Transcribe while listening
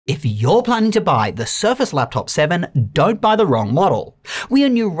If you're planning to buy the Surface Laptop 7, don't buy the wrong model. We are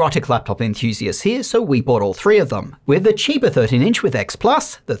neurotic laptop enthusiasts here, so we bought all three of them, with the cheaper 13-inch with X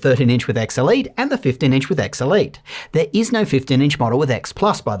Plus, the 13-inch with X Elite, and the 15-inch with X Elite. There is no 15-inch model with X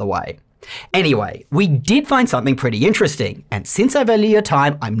Plus, by the way. Anyway, we did find something pretty interesting, and since I value your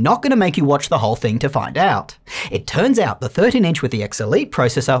time, I'm not going to make you watch the whole thing to find out. It turns out the 13-inch with the X Elite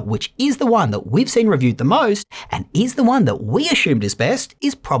processor, which is the one that we've seen reviewed the most, and is the one that we assumed is best,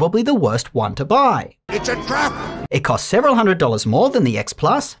 is probably the worst one to buy. It's a trap! It costs several $100s more than the X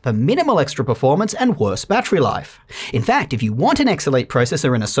Plus for minimal extra performance and worse battery life. In fact, if you want an X Elite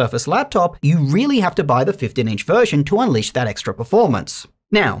processor in a Surface laptop, you really have to buy the 15-inch version to unleash that extra performance.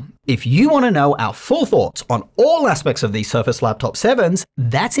 Now, if you want to know our full thoughts on all aspects of these Surface Laptop 7s,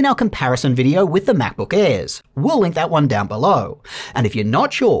 that's in our comparison video with the MacBook Airs. We'll link that one down below. And if you're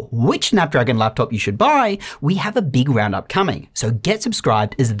not sure which Snapdragon laptop you should buy, we have a big roundup coming, so get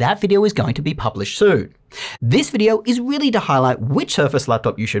subscribed as that video is going to be published soon. This video is really to highlight which Surface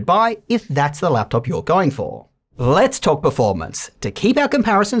laptop you should buy if that's the laptop you're going for. Let's talk performance. To keep our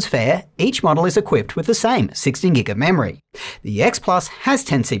comparisons fair, each model is equipped with the same 16GB of memory. The X Plus has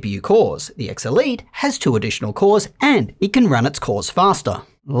 10 CPU cores, the X Elite has 2 additional cores, and it can run its cores faster.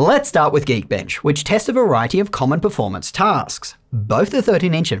 Let's start with Geekbench, which tests a variety of common performance tasks. Both the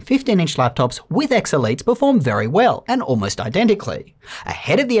 13-inch and 15-inch laptops with X Elites perform very well and almost identically,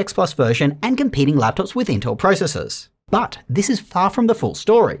 ahead of the X Plus version and competing laptops with Intel processors. But this is far from the full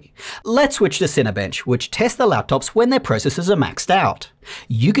story. Let's switch to Cinebench, which tests the laptops when their processors are maxed out.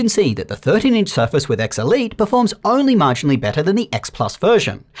 You can see that the 13-inch Surface with X Elite performs only marginally better than the X Plus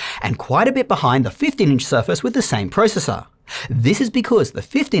version, and quite a bit behind the 15-inch Surface with the same processor. This is because the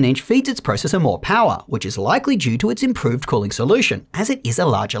 15-inch feeds its processor more power, which is likely due to its improved cooling solution, as it is a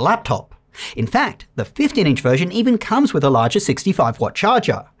larger laptop. In fact, the 15-inch version even comes with a larger 65-watt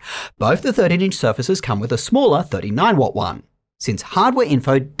charger. Both the 13-inch Surfaces come with a smaller 39-watt one. Since Hardware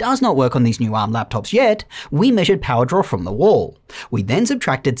Info does not work on these new ARM laptops yet, we measured power draw from the wall. We then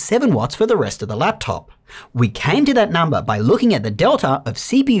subtracted 7 watts for the rest of the laptop. We came to that number by looking at the delta of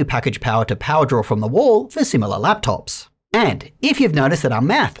CPU package power to power draw from the wall for similar laptops. And if you've noticed that our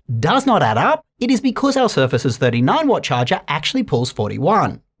math does not add up, it is because our Surface's 39-watt charger actually pulls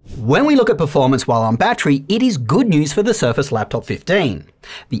 41. When we look at performance while on battery, it is good news for the Surface Laptop 15.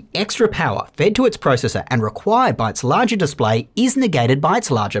 The extra power fed to its processor and required by its larger display is negated by its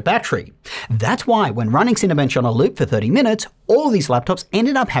larger battery. That's why when running Cinebench on a loop for 30 minutes, all these laptops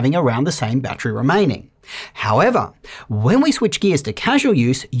ended up having around the same battery remaining. However, when we switch gears to casual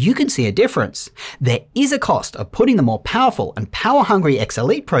use, you can see a difference. There is a cost of putting the more powerful and power-hungry X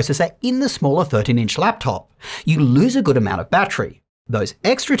Elite processor in the smaller 13-inch laptop. You lose a good amount of battery. Those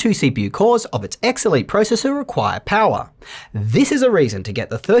extra 2 CPU cores of its X Elite processor require power. This is a reason to get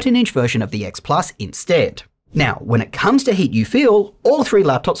the 13-inch version of the X Plus instead. Now, when it comes to heat you feel, all three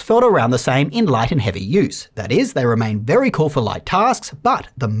laptops felt around the same in light and heavy use. That is, they remain very cool for light tasks, but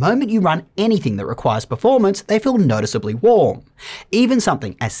the moment you run anything that requires performance, they feel noticeably warm. Even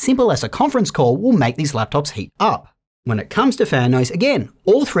something as simple as a conference call will make these laptops heat up. When it comes to fan noise, again,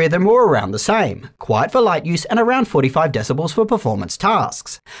 all three of them were around the same, quiet for light use and around 45 decibels for performance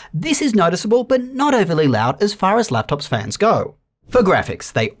tasks. This is noticeable but not overly loud as far as laptops fans go. For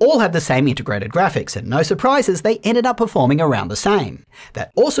graphics, they all had the same integrated graphics, and no surprises, they ended up performing around the same.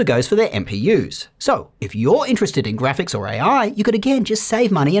 That also goes for their MPUs. So, if you're interested in graphics or AI, you could again just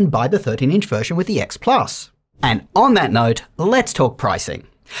save money and buy the 13-inch version with the X Plus. And on that note, let's talk pricing.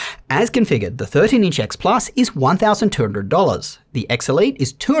 As configured, the 13-inch X Plus is $1,200. The X Elite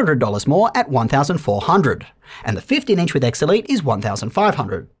is $200 more at $1,400. And the 15-inch with X Elite is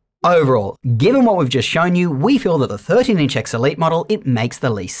 $1,500. Overall, given what we've just shown you, we feel that the 13-inch X Elite model, it makes the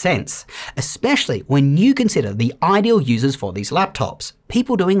least sense, especially when you consider the ideal users for these laptops.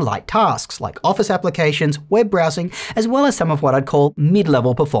 People doing light tasks like office applications, web browsing, as well as some of what I'd call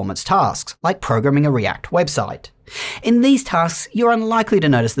mid-level performance tasks, like programming a React website. In these tasks, you're unlikely to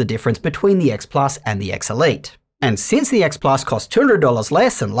notice the difference between the X Plus and the X Elite. And since the X Plus costs $200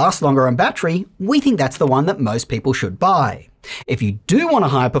 less and lasts longer on battery, we think that's the one that most people should buy. If you do want a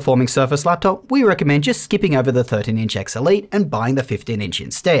higher performing Surface laptop, we recommend just skipping over the 13-inch X Elite and buying the 15-inch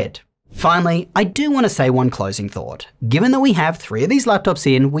instead. Finally, I do want to say one closing thought. Given that we have 3 of these laptops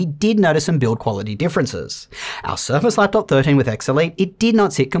in, we did notice some build quality differences. Our Surface Laptop 13 with X Elite, it did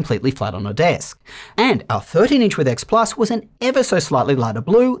not sit completely flat on a desk. And our 13-inch with X Plus was an ever so slightly lighter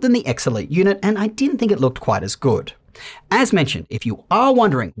blue than the X Elite unit, and I didn't think it looked quite as good. As mentioned, if you are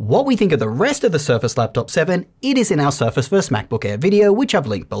wondering what we think of the rest of the Surface Laptop 7, it is in our Surface vs MacBook Air video, which I've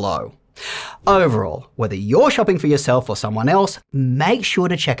linked below. Overall, whether you're shopping for yourself or someone else, make sure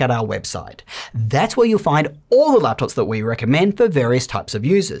to check out our website. That's where you'll find all the laptops that we recommend for various types of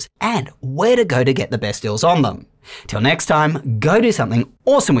users and where to go to get the best deals on them. Till next time, go do something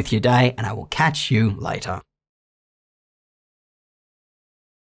awesome with your day, and I will catch you later.